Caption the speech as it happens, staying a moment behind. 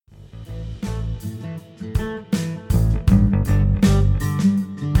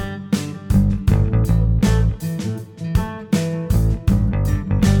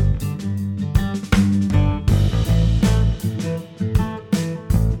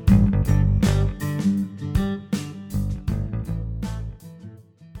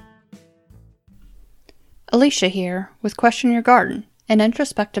Alicia here with Question Your Garden, an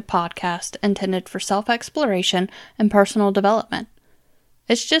introspective podcast intended for self-exploration and personal development.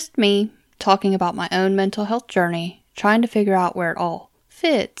 It's just me talking about my own mental health journey, trying to figure out where it all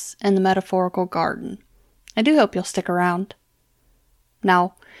fits in the metaphorical garden. I do hope you'll stick around.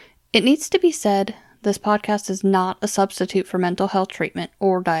 Now, it needs to be said, this podcast is not a substitute for mental health treatment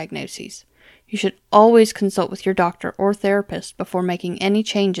or diagnoses. You should always consult with your doctor or therapist before making any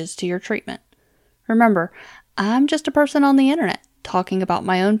changes to your treatment. Remember, I'm just a person on the internet talking about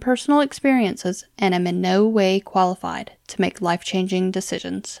my own personal experiences and am in no way qualified to make life-changing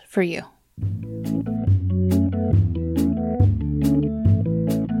decisions for you.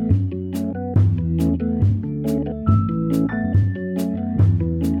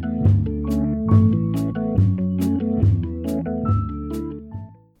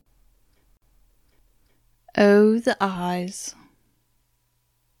 Oh, the eyes.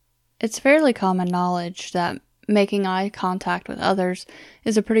 It's fairly common knowledge that making eye contact with others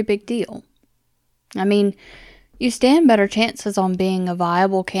is a pretty big deal. I mean, you stand better chances on being a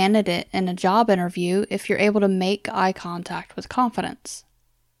viable candidate in a job interview if you're able to make eye contact with confidence.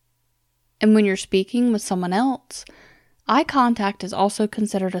 And when you're speaking with someone else, eye contact is also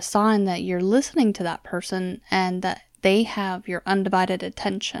considered a sign that you're listening to that person and that they have your undivided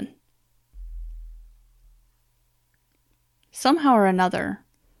attention. Somehow or another,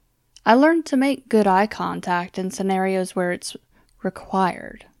 I learned to make good eye contact in scenarios where it's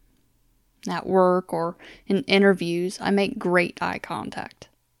required. At work or in interviews, I make great eye contact.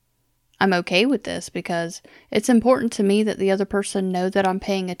 I'm okay with this because it's important to me that the other person know that I'm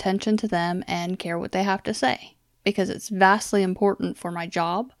paying attention to them and care what they have to say, because it's vastly important for my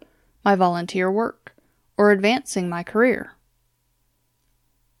job, my volunteer work, or advancing my career.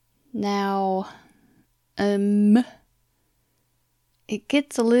 Now, it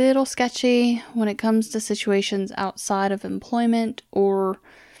gets a little sketchy when it comes to situations outside of employment or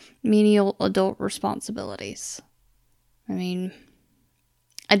menial adult responsibilities. I mean,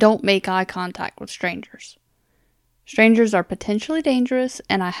 I don't make eye contact with strangers. Strangers are potentially dangerous,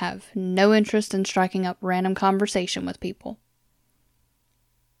 and I have no interest in striking up random conversation with people.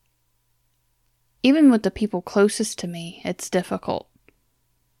 Even with the people closest to me, it's difficult.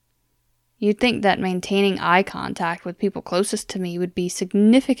 You'd think that maintaining eye contact with people closest to me would be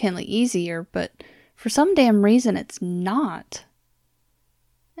significantly easier, but for some damn reason it's not.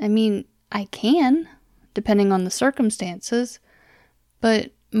 I mean, I can, depending on the circumstances,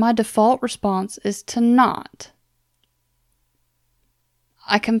 but my default response is to not.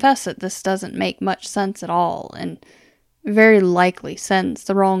 I confess that this doesn't make much sense at all, and very likely sends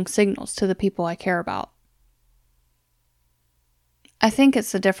the wrong signals to the people I care about. I think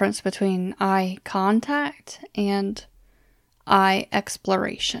it's the difference between eye contact and eye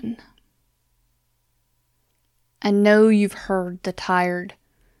exploration. I know you've heard the tired,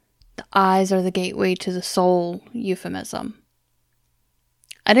 the eyes are the gateway to the soul euphemism.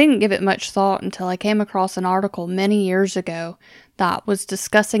 I didn't give it much thought until I came across an article many years ago that was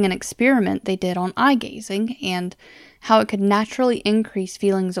discussing an experiment they did on eye gazing and how it could naturally increase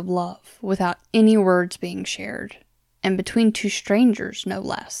feelings of love without any words being shared. And between two strangers, no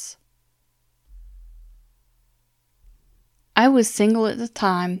less. I was single at the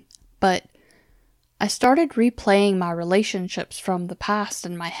time, but I started replaying my relationships from the past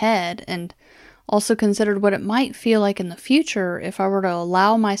in my head and also considered what it might feel like in the future if I were to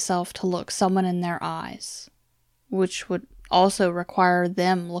allow myself to look someone in their eyes, which would also require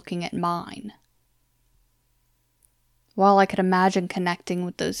them looking at mine. While I could imagine connecting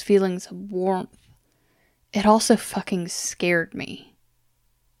with those feelings of warmth, it also fucking scared me.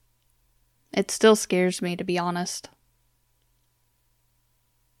 It still scares me, to be honest.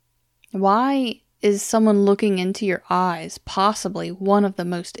 Why is someone looking into your eyes possibly one of the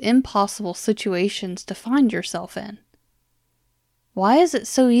most impossible situations to find yourself in? Why is it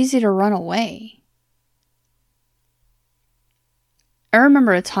so easy to run away? I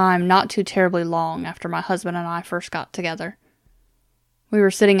remember a time not too terribly long after my husband and I first got together. We were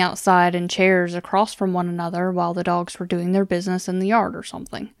sitting outside in chairs across from one another while the dogs were doing their business in the yard or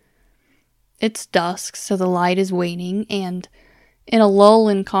something. It's dusk, so the light is waning, and in a lull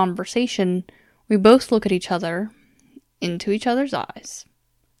in conversation, we both look at each other, into each other's eyes.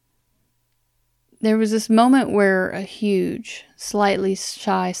 There was this moment where a huge, slightly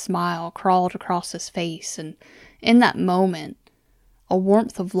shy smile crawled across his face, and in that moment, a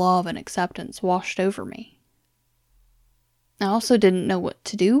warmth of love and acceptance washed over me. I also didn't know what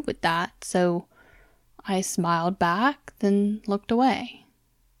to do with that, so I smiled back, then looked away.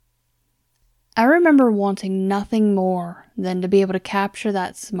 I remember wanting nothing more than to be able to capture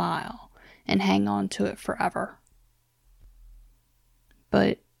that smile and hang on to it forever.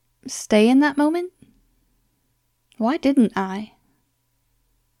 But stay in that moment? Why didn't I?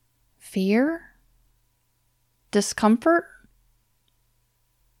 Fear? Discomfort?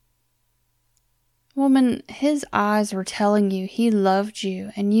 Woman, his eyes were telling you he loved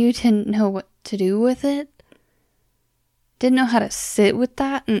you and you didn't know what to do with it? Didn't know how to sit with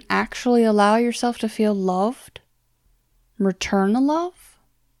that and actually allow yourself to feel loved? Return the love?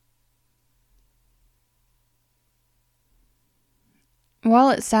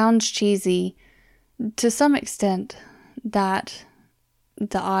 While it sounds cheesy, to some extent, that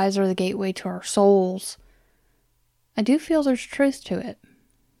the eyes are the gateway to our souls, I do feel there's truth to it.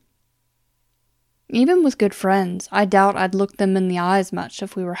 Even with good friends, I doubt I'd look them in the eyes much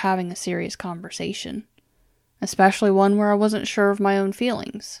if we were having a serious conversation, especially one where I wasn't sure of my own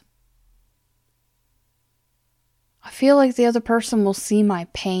feelings. I feel like the other person will see my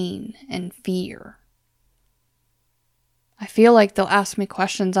pain and fear. I feel like they'll ask me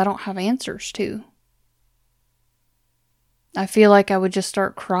questions I don't have answers to. I feel like I would just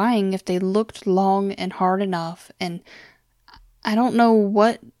start crying if they looked long and hard enough, and I don't know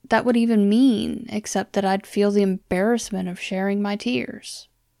what that would even mean, except that I'd feel the embarrassment of sharing my tears.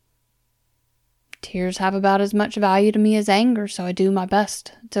 Tears have about as much value to me as anger, so I do my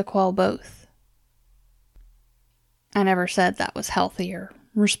best to quell both. I never said that was healthy or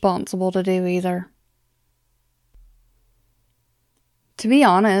responsible to do either. To be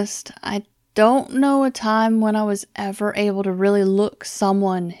honest, I don't know a time when I was ever able to really look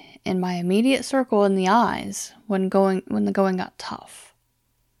someone in my immediate circle in the eyes when the going got tough.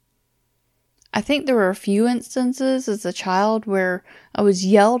 I think there were a few instances as a child where I was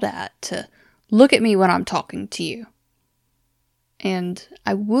yelled at to look at me when I'm talking to you. And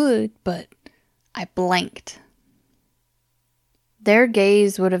I would, but I blanked. Their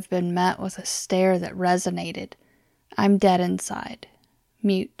gaze would have been met with a stare that resonated. I'm dead inside.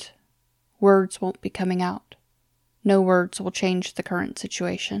 Mute. Words won't be coming out. No words will change the current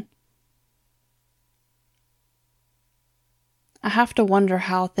situation. I have to wonder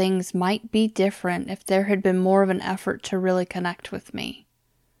how things might be different if there had been more of an effort to really connect with me.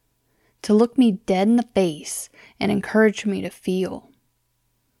 To look me dead in the face and encourage me to feel.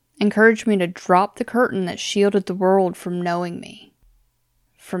 Encourage me to drop the curtain that shielded the world from knowing me.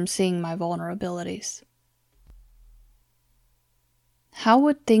 From seeing my vulnerabilities. How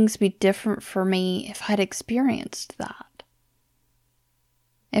would things be different for me if I'd experienced that?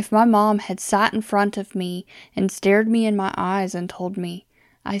 If my mom had sat in front of me and stared me in my eyes and told me,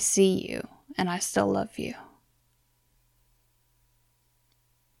 I see you and I still love you.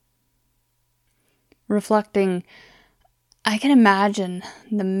 Reflecting, I can imagine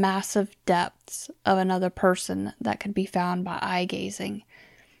the massive depths of another person that could be found by eye gazing,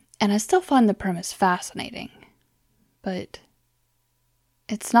 and I still find the premise fascinating, but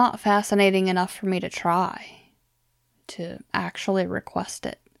it's not fascinating enough for me to try, to actually request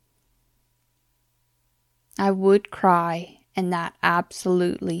it. I would cry, and that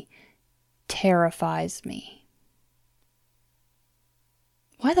absolutely terrifies me.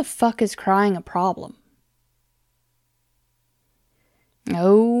 Why the fuck is crying a problem?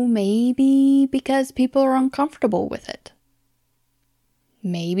 Oh, maybe because people are uncomfortable with it.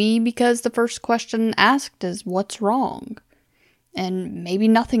 Maybe because the first question asked is, what's wrong? And maybe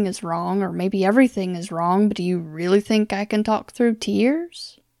nothing is wrong, or maybe everything is wrong, but do you really think I can talk through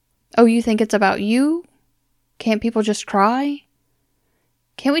tears? Oh, you think it's about you? Can't people just cry?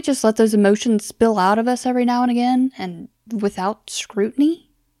 Can't we just let those emotions spill out of us every now and again, and without scrutiny?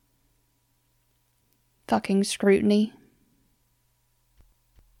 Fucking scrutiny.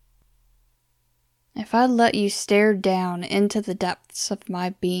 If I let you stare down into the depths of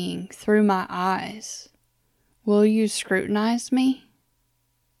my being through my eyes, will you scrutinize me?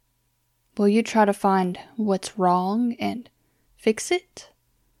 Will you try to find what's wrong and fix it?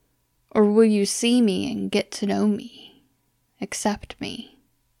 Or will you see me and get to know me, accept me?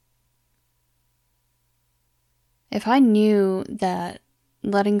 If I knew that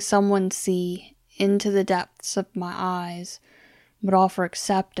letting someone see into the depths of my eyes would offer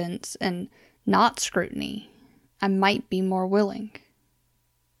acceptance and not scrutiny, I might be more willing.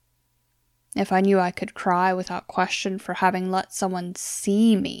 If I knew I could cry without question for having let someone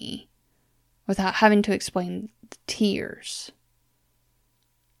see me, without having to explain the tears.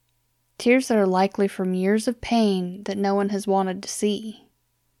 Tears that are likely from years of pain that no one has wanted to see.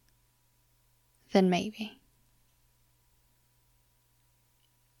 Then maybe.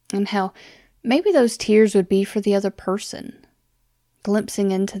 And hell, maybe those tears would be for the other person,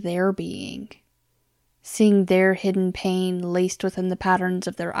 glimpsing into their being, seeing their hidden pain laced within the patterns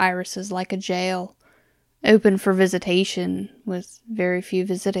of their irises like a jail, open for visitation with very few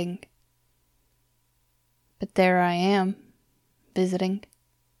visiting. But there I am, visiting.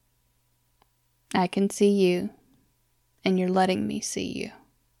 I can see you, and you're letting me see you.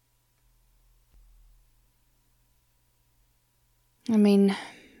 I mean,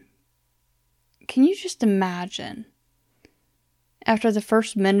 can you just imagine, after the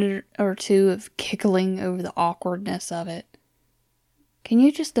first minute or two of giggling over the awkwardness of it, can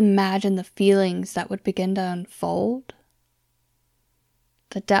you just imagine the feelings that would begin to unfold?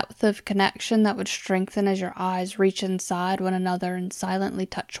 The depth of connection that would strengthen as your eyes reach inside one another and silently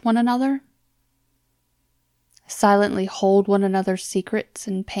touch one another? Silently hold one another's secrets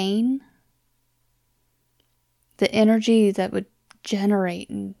and pain? The energy that would generate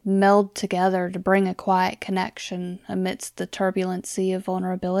and meld together to bring a quiet connection amidst the turbulent sea of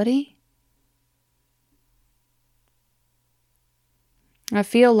vulnerability? I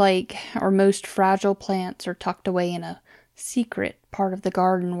feel like our most fragile plants are tucked away in a secret part of the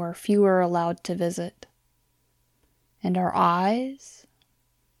garden where few are allowed to visit. And our eyes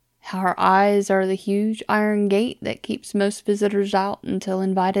are the huge iron gate that keeps most visitors out until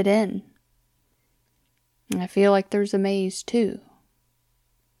invited in. And I feel like there's a maze too.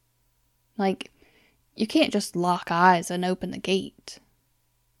 Like, you can't just lock eyes and open the gate.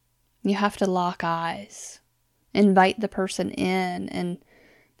 You have to lock eyes, invite the person in, and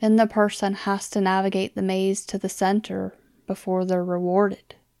then the person has to navigate the maze to the center before they're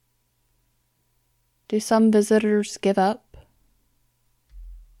rewarded. Do some visitors give up?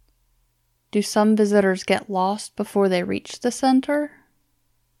 Do some visitors get lost before they reach the center?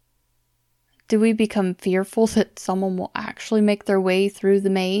 Do we become fearful that someone will actually make their way through the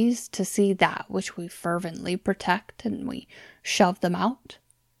maze to see that which we fervently protect and we shove them out?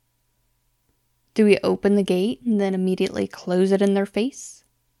 Do we open the gate and then immediately close it in their face?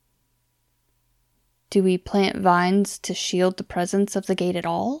 Do we plant vines to shield the presence of the gate at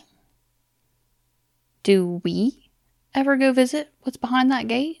all? Do we ever go visit what's behind that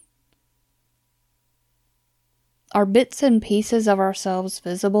gate? Are bits and pieces of ourselves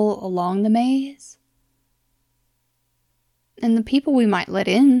visible along the maze? And the people we might let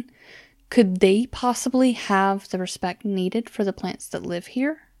in, could they possibly have the respect needed for the plants that live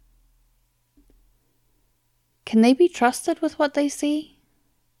here? Can they be trusted with what they see?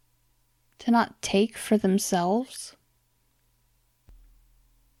 To not take for themselves?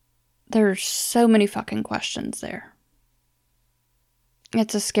 There's so many fucking questions there.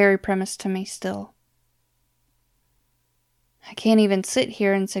 It's a scary premise to me still. I can't even sit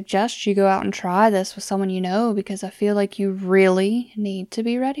here and suggest you go out and try this with someone you know because I feel like you really need to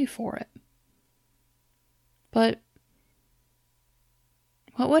be ready for it. But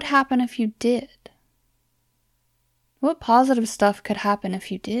what would happen if you did? What positive stuff could happen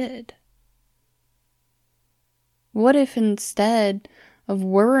if you did? What if instead of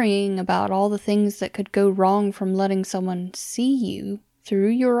worrying about all the things that could go wrong from letting someone see you through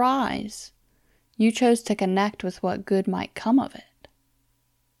your eyes, you chose to connect with what good might come of it?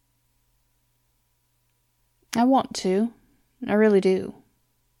 I want to. I really do.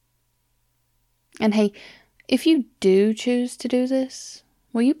 And hey, if you do choose to do this,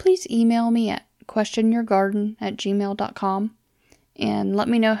 will you please email me at questionyourgarden@gmail.com and let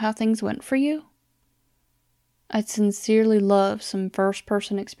me know how things went for you? I'd sincerely love some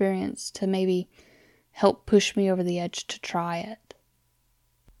first-person experience to maybe help push me over the edge to try it.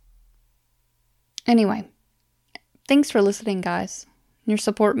 Anyway, thanks for listening, guys. Your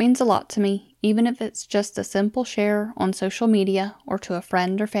support means a lot to me, even if it's just a simple share on social media or to a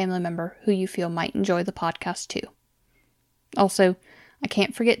friend or family member who you feel might enjoy the podcast too. Also, I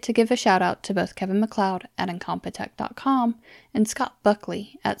can't forget to give a shout out to both Kevin MacLeod at Incompetech.com and Scott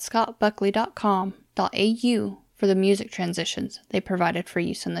Buckley at scottbuckley.com.au for the music transitions they provided for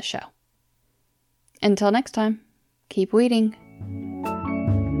use in the show. Until next time, keep weeding.